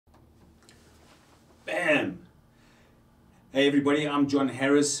Bam! Hey everybody, I'm John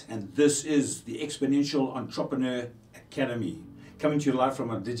Harris and this is the Exponential Entrepreneur Academy, coming to you live from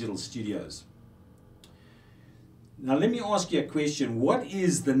our digital studios. Now let me ask you a question. What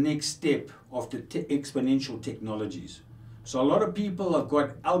is the next step of the exponential technologies? So a lot of people have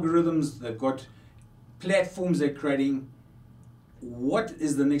got algorithms, they've got platforms they're creating. What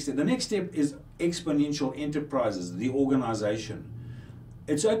is the next step? The next step is Exponential Enterprises, the organization.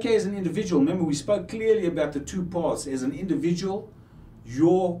 It's okay as an individual. Remember, we spoke clearly about the two paths. As an individual,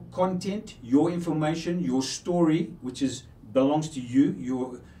 your content, your information, your story, which belongs to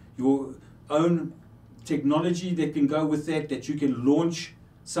you, your own technology that can go with that you can launch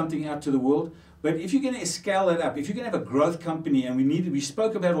something out to the world. But if you're going to scale that up, if you're going to have a growth company, and we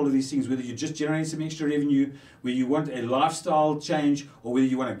spoke about all of these things, whether you're just generating some extra revenue, whether you want a lifestyle change, or whether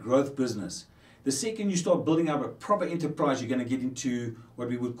you want a growth business. The second you start building up a proper enterprise, you're going to get into what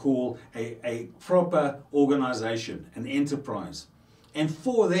we would call a proper organization, an enterprise. And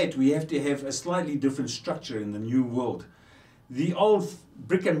for that, we have to have a slightly different structure in the new world. The old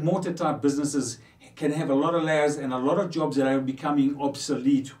brick and mortar type businesses can have a lot of layers and a lot of jobs that are becoming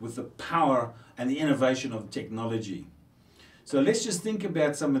obsolete with the power and the innovation of technology. So let's just think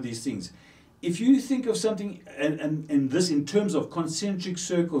about some of these things. If you think of something and this in terms of concentric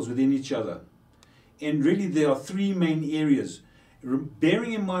circles within each other, and really there are three main areas.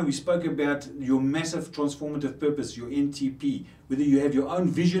 Bearing in mind we spoke about your massive transformative purpose, your NTP, whether you have your own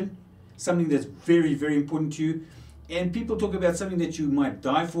vision, something that's very, very important to you, and people talk about something that you might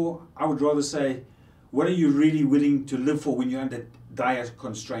die for. I would rather say, what are you really willing to live for when you're under dire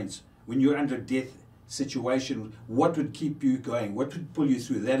constraints, when you're under a death situation? What would keep you going? What would pull you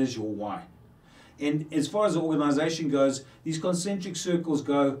through? That is your why. And as far as the organization goes, these concentric circles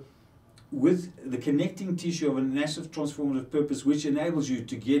go with the connecting tissue of a massive transformative purpose, which enables you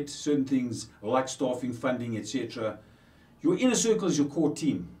to get certain things like staffing, funding, etc. Your inner circle is your core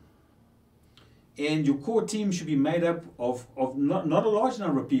team. And your core team should be made up of not a large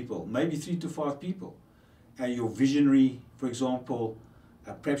number of people, maybe 3 to 5 people. Your visionary, for example,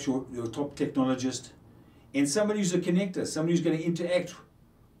 perhaps your top technologist, and somebody who's a connector, somebody who's going to interact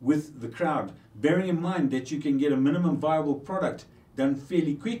with the crowd, bearing in mind that you can get a minimum viable product done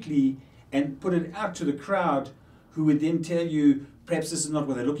fairly quickly and put it out to the crowd, who would then tell you perhaps this is not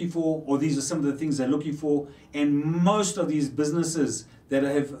what they're looking for, or these are some of the things they're looking for. And most of these businesses that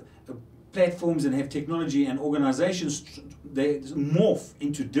have platforms and have technology and organizations, they morph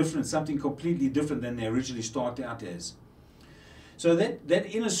into something completely different than they originally start out as. So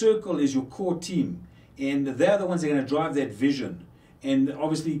that inner circle is your core team, and they're the ones that are going to drive that vision and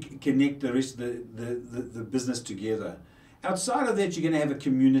obviously connect the rest of the business together. Outside of that, you're going to have a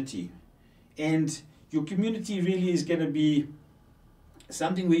community. And your community really is going to be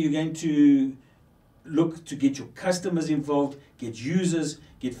something where you're going to look to get your customers involved, get users,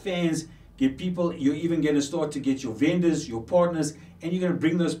 get fans, get people. You're even going to start to get your vendors, your partners, and you're going to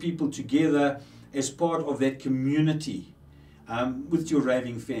bring those people together as part of that community with your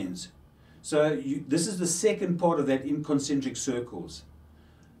raving fans. So this is the second part of that in concentric circles.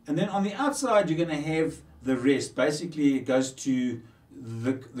 And then on the outside, you're going to have the rest. Basically, it goes to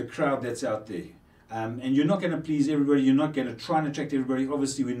the crowd that's out there. And you're not going to please everybody. You're not going to try and attract everybody.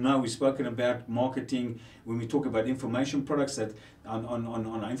 Obviously, we know we've spoken about marketing when we talk about information products. That on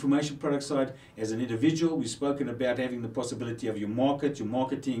our information product side, as an individual, we've spoken about having the possibility of your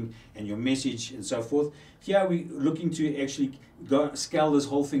marketing, and your message, and so forth. Here we're looking to actually scale this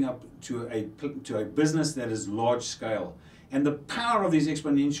whole thing up to a business that is large scale. And the power of these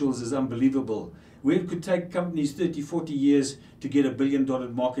exponentials is unbelievable. Where it could take companies 30, 40 years to get $1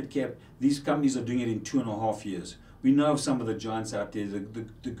 billion market cap, these companies are doing it in 2.5 years. We know of some of the giants out there, the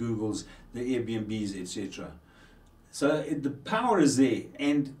Googles, the Airbnbs, etc. So the power is there,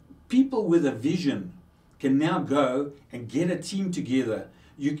 and people with a vision can now go and get a team together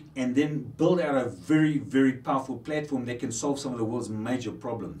and then build out a very, very powerful platform that can solve some of the world's major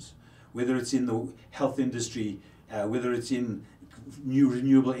problems, whether it's in the health industry, whether it's in new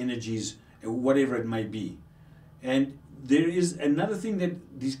renewable energies, whatever it may be. And there is another thing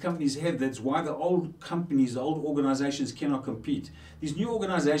that these companies have, that's why the old companies, the old organizations cannot compete. These new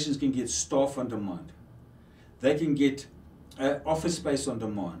organizations can get staff on demand. They can get office space on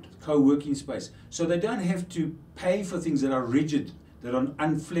demand, co-working space. So they don't have to pay for things that are rigid, that are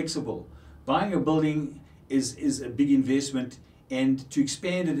unflexible. Buying a building is a big investment, and to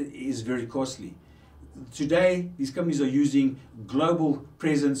expand it is very costly. Today, these companies are using global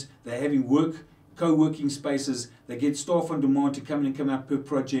presence. They're having co-working spaces. They get staff on demand to come in and come out per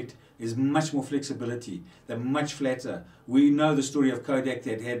project. There's much more flexibility. They're much flatter. We know the story of Kodak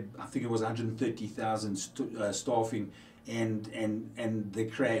that had, I think it was 130,000 staffing, and they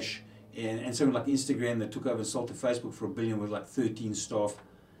crash. And something like Instagram that took over and sold to Facebook for $1 billion with like 13 staff.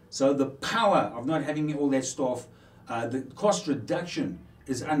 So the power of not having all that staff, the cost reduction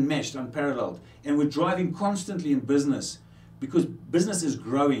is unmatched, unparalleled. And we're driving constantly in business because business is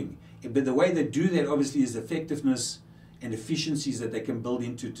growing. But the way they do that obviously is effectiveness and efficiencies that they can build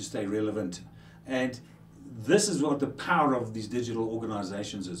into to stay relevant. And this is what the power of these digital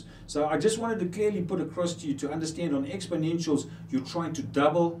organizations is. So I just wanted to clearly put across to you to understand on exponentials, you're trying to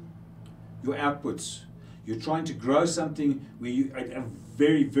double your outputs. You're trying to grow something where you at a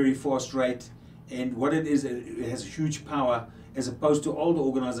very, very fast rate. And what it is, it has huge power as opposed to older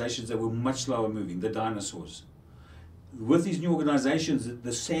organizations that were much slower moving, the dinosaurs. With these new organizations,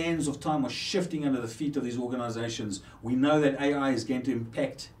 the sands of time are shifting under the feet of these organizations. We know that AI is going to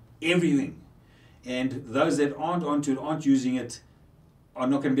impact everything. And those that aren't onto it, aren't using it, are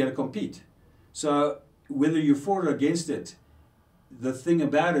not going to be able to compete. So whether you're for or against it, the thing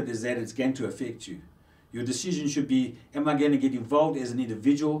about it is that it's going to affect you. Your decision should be, am I going to get involved as an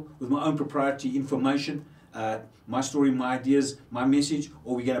individual with my own proprietary information, my story, my ideas, my message,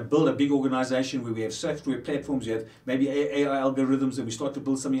 or we're going to build a big organization where we have software platforms, we have maybe AI algorithms, and we start to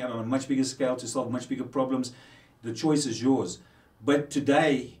build something out on a much bigger scale to solve much bigger problems. The choice is yours. But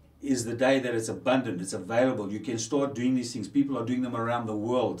today is the day that it's abundant, it's available. You can start doing these things. People are doing them around the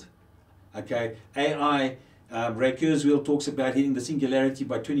world. Okay, AI, Ray Kurzweil talks about hitting the singularity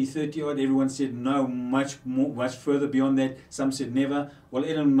by 2030 odd. Everyone said no, much further beyond that. Some said never. Well,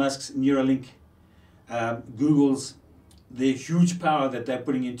 Elon Musk's Neuralink, Google's, the huge power that they're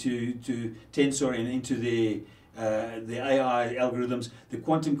putting into Tensor and into the AI algorithms. The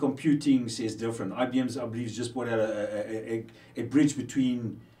quantum computing says different. IBM's, I believe, just brought out a bridge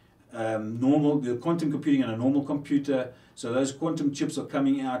between the quantum computing and a normal computer. So those quantum chips are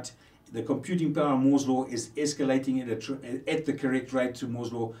coming out. The computing power of Moore's law is escalating at the correct rate to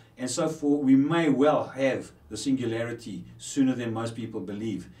Moore's law, and so forth. We may well have the singularity sooner than most people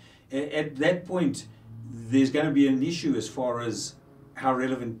believe. At that point, there's going to be an issue as far as how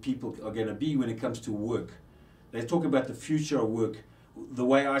relevant people are going to be when it comes to work. They talk about the future of work. The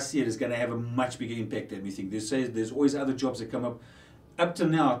way I see it is going to have a much bigger impact than we think. There's always other jobs that come up. Up to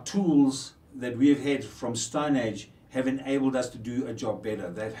now, tools that we have had from Stone Age have enabled us to do a job better.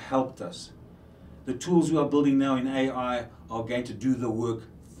 They've helped us. The tools we are building now in AI are going to do the work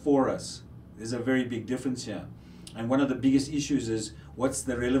for us. There's a very big difference here. And one of the biggest issues is what's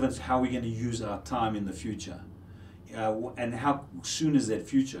the relevance, how are we going to use our time in the future? And how soon is that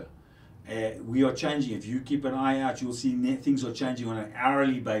future? We are changing. If you keep an eye out, you'll see things are changing on an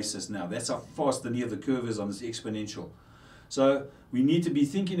hourly basis now. That's how fast the near the curve is on this exponential. So we need to be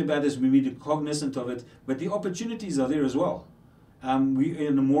thinking about this, we need to be cognizant of it, but the opportunities are there as well. We're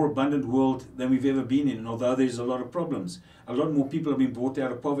in a more abundant world than we've ever been in, and although there's a lot of problems, a lot more people have been brought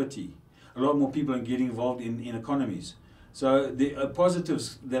out of poverty. A lot more people are getting involved in economies. So the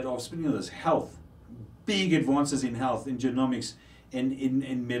positives that are spinning on this, health, big advances in health, in genomics, and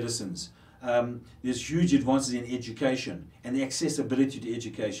in medicines. There's huge advances in education and the accessibility to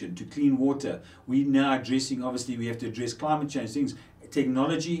education, to clean water. We now addressing, obviously we have to address climate change things.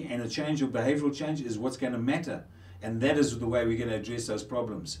 Technology and a change of behavioral change is what's going to matter. And that is the way we're going to address those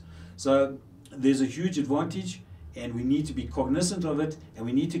problems. So there's a huge advantage, and we need to be cognizant of it, and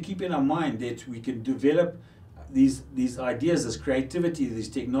we need to keep in our mind that we can develop these ideas, this creativity, these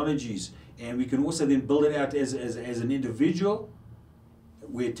technologies, and we can also then build it out as an individual,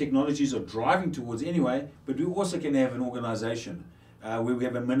 where technologies are driving towards anyway, but we also can have an organization where we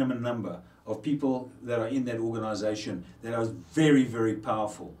have a minimum number of people that are in that organization that are very, very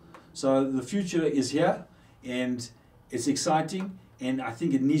powerful. So the future is here, and it's exciting, and I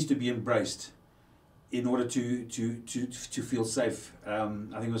think it needs to be embraced in order to feel safe. I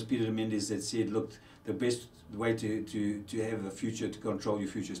think it was Peter Mendes that said, look, the best way to have a future, to control your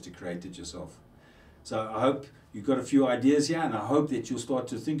future, is to create it yourself. So I hope you've got a few ideas here, and I hope that you'll start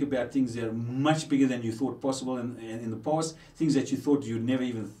to think about things that are much bigger than you thought possible in the past, things that you thought you'd never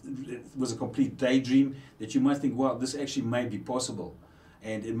even, it was a complete daydream, that you might think, wow, this actually may be possible,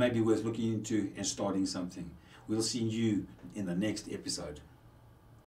 and it may be worth looking into and starting something. We'll see you in the next episode.